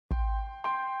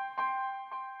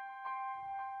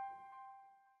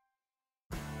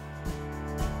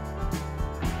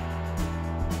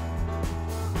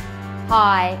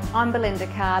Hi, I'm Belinda,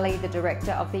 the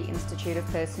Director of the Institute of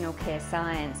Personal Care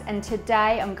Science, and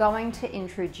today I'm going to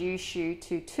introduce you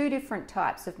to two different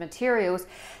types of materials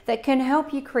that can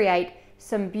help you create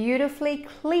some beautifully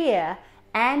clear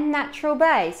and natural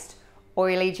based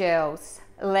oily gels.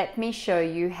 Let me show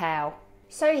you how.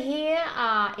 So here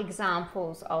are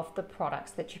examples of the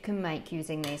products that you can make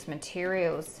using these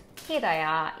materials. Here they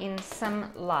are in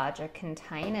some larger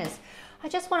containers. I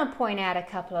just want to point out a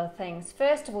couple of things.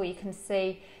 First of all, you can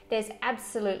see there's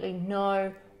absolutely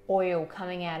no oil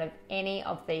coming out of any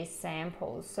of these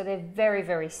samples, so they're very,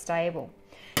 very stable.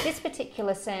 This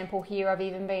particular sample here I've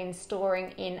even been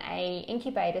storing in an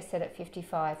incubator set at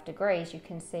 55 degrees. You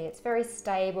can see it's very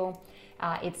stable.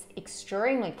 It's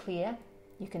extremely clear.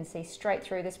 You can see straight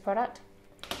through this product.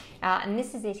 And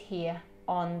this is it here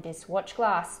on this watch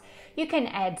glass. You can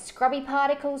add scrubby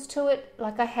particles to it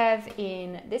like I have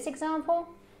in this example.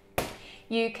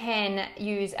 You can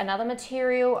use another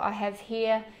material I have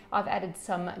here. I've added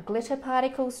some glitter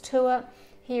particles to it.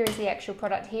 Here is the actual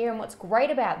product here, and what's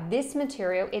great about this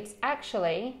material, it's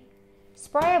actually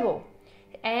sprayable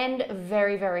and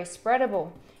very, very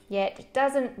spreadable, yet it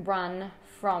doesn't run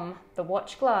from the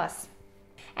watch glass.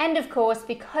 And of course,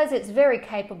 because it's very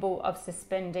capable of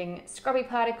suspending scrubby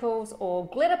particles or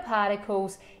glitter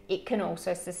particles, it can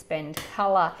also suspend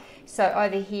colour. So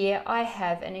over here I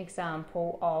have an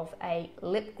example of a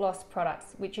lip gloss product,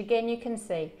 which again you can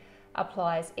see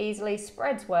applies easily,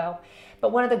 spreads well.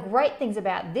 But one of the great things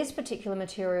about this particular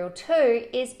material too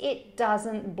is it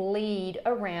doesn't bleed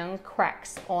around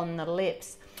cracks on the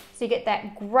lips. So you get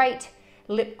that great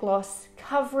lip gloss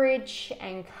coverage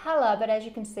and colour, but as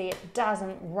you can see it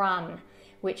doesn't run,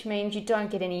 which means you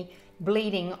don't get any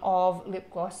bleeding of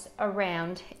lip gloss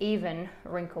around even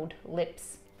wrinkled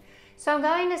lips. So I'm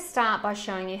going to start by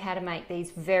showing you how to make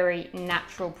these very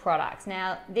natural products.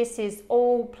 Now this is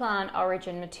all plant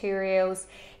origin materials.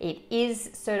 It is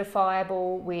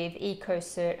certifiable with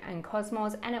EcoCert and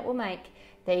Cosmos, and it will make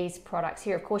these products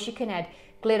here. Of course you can add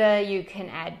glitter, you can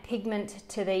add pigment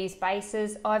to these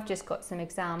bases. I've just got some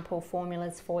example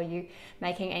formulas for you,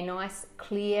 making a nice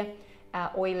clear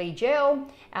oily gel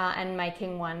and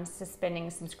making one suspending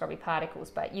some scrubby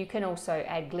particles, but you can also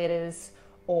add glitters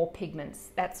or pigments.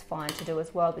 That's fine to do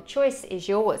as well. The choice is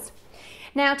yours.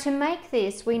 Now to make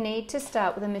this, we need to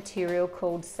start with a material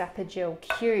called Sapogel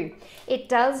Q. It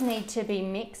does need to be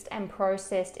mixed and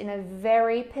processed in a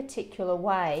very particular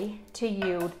way to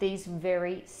yield these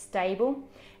very stable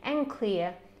and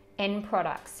clear end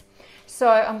products. So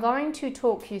I'm going to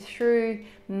talk you through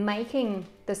making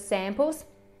the samples.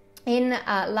 In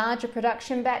larger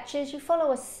production batches, you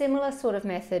follow a similar sort of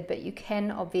method, but you can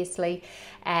obviously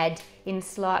add in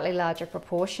slightly larger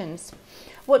proportions.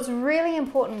 What's really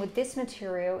important with this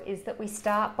material is that we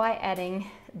start by adding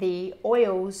the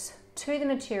oils to the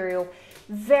material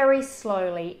very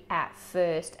slowly at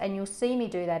first, and you'll see me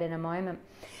do that in a moment.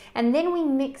 And then we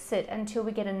mix it until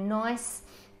we get a nice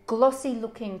glossy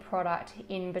looking product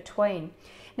in between.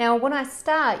 Now when I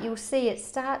start, you'll see it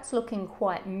starts looking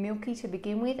quite milky to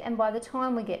begin with, and by the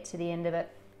time we get to the end of it,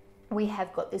 we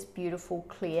have got this beautiful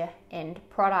clear end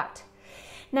product.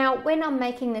 Now when I'm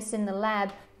making this in the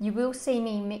lab, you will see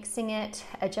me mixing it,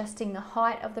 adjusting the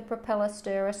height of the propeller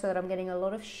stirrer so that I'm getting a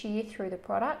lot of shear through the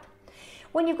product.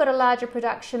 When you've got a larger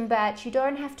production batch, you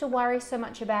don't have to worry so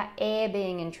much about air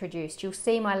being introduced. You'll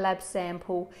see my lab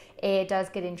sample, air does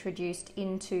get introduced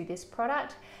into this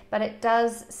product, but it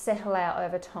does settle out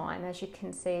over time. As you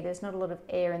can see, there's not a lot of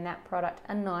air in that product,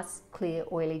 a nice clear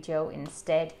oily gel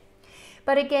instead.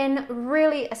 But again,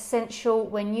 really essential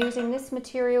when using this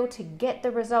material to get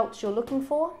the results you're looking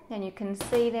for, and you can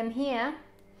see them here,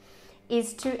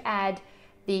 is to add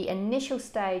the initial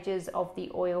stages of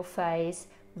the oil phase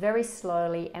very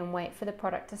slowly and wait for the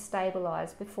product to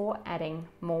stabilize before adding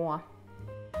more.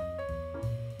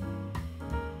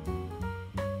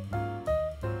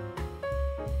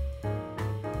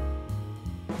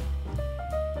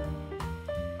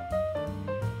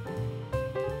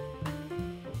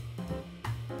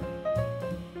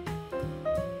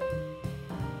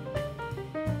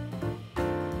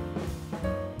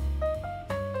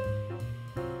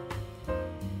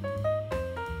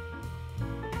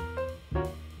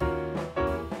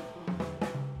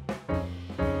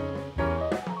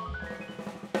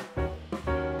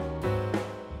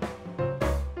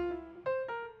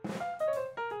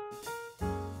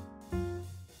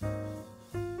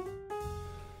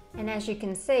 And as you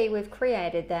can see, we've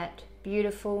created that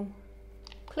beautiful,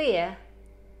 clear,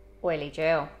 oily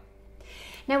gel.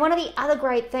 Now, one of the other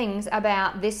great things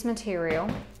about this material,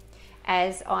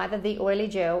 as either the oily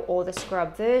gel or the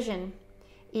scrub version,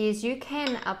 is you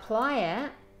can apply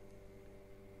it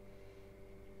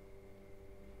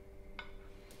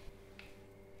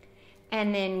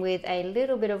And then with a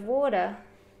little bit of water,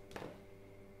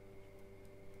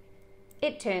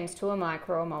 it turns to a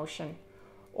microemulsion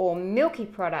or milky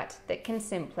product that can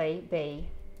simply be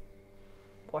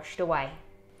washed away.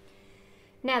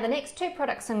 Now the next two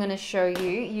products I'm going to show you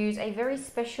use a very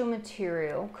special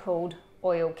material called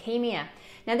oil Kimia.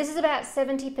 Now this is about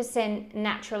 70%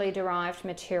 naturally derived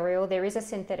material. There is a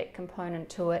synthetic component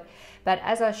to it, but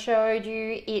as I showed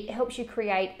you, it helps you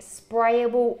create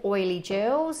sprayable oily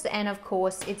gels, and of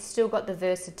course it's still got the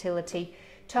versatility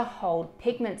to hold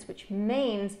pigments, which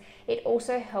means it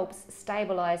also helps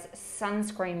stabilize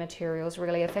sunscreen materials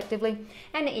really effectively,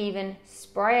 and even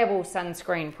sprayable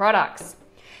sunscreen products.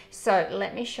 So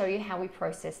let me show you how we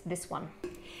process this one.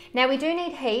 Now we do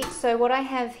need heat, so what I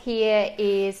have here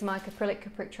is my caprylic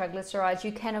triglycerides.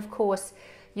 You can of course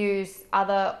use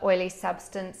other oily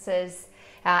substances,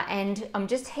 and I'm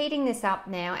just heating this up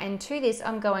now, and to this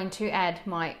I'm going to add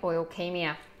my oil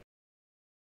Kimia.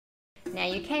 Now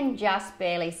you can just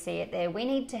barely see it there. We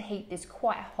need to heat this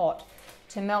quite hot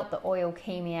to melt the oil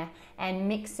Kimia and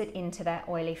mix it into that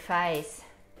oily phase.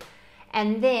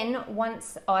 And then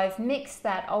once I've mixed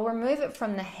that, I'll remove it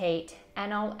from the heat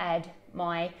and I'll add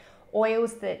my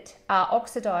oils that are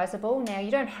oxidizable. Now you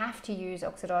don't have to use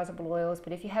oxidizable oils,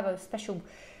 but if you have a special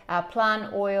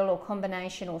plant oil or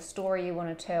combination or story you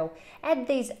want to tell, add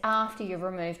these after you've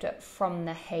removed it from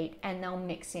the heat and they'll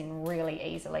mix in really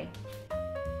easily.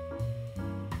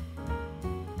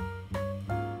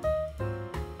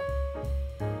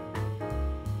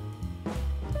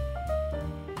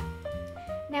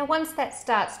 Now once that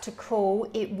starts to cool,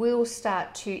 it will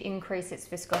start to increase its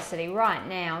viscosity. Right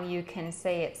now you can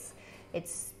see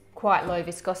it's quite low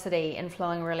viscosity and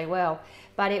flowing really well,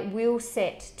 but it will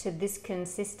set to this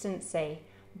consistency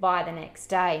by the next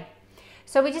day.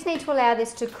 So we just need to allow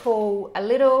this to cool a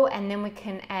little, and then we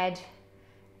can add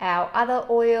our other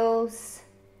oils,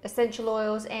 essential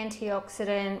oils,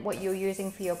 antioxidant, what you're using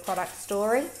for your product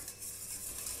story.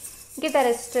 Give that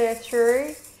a stir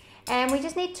through. And we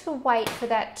just need to wait for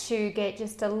that to get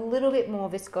just a little bit more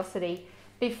viscosity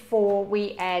before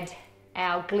we add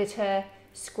our glitter,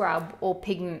 scrub or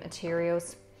pigment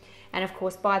materials. And of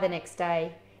course by the next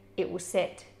day it will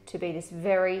set to be this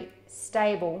very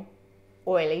stable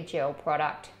oily gel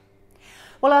product.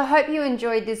 Well, I hope you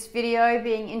enjoyed this video,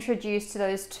 being introduced to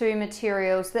those two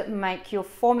materials that make your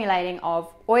formulating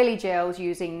of oily gels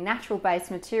using natural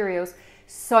based materials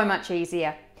so much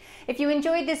easier. If you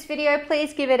enjoyed this video,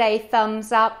 please give it a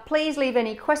thumbs up. Please leave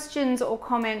any questions or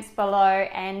comments below,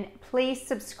 and please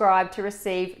subscribe to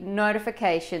receive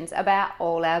notifications about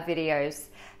all our videos.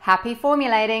 Happy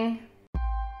formulating!